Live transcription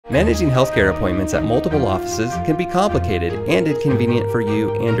Managing healthcare appointments at multiple offices can be complicated and inconvenient for you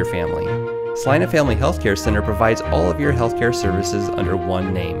and your family. Salina Family Healthcare Center provides all of your healthcare services under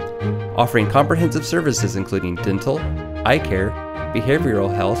one name, offering comprehensive services including dental, eye care,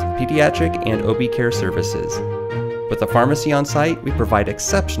 behavioral health, pediatric, and OB care services. With a pharmacy on site, we provide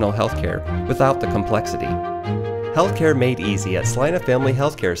exceptional healthcare without the complexity. Healthcare made easy at Salina Family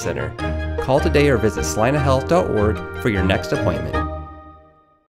Healthcare Center. Call today or visit salinahealth.org for your next appointment.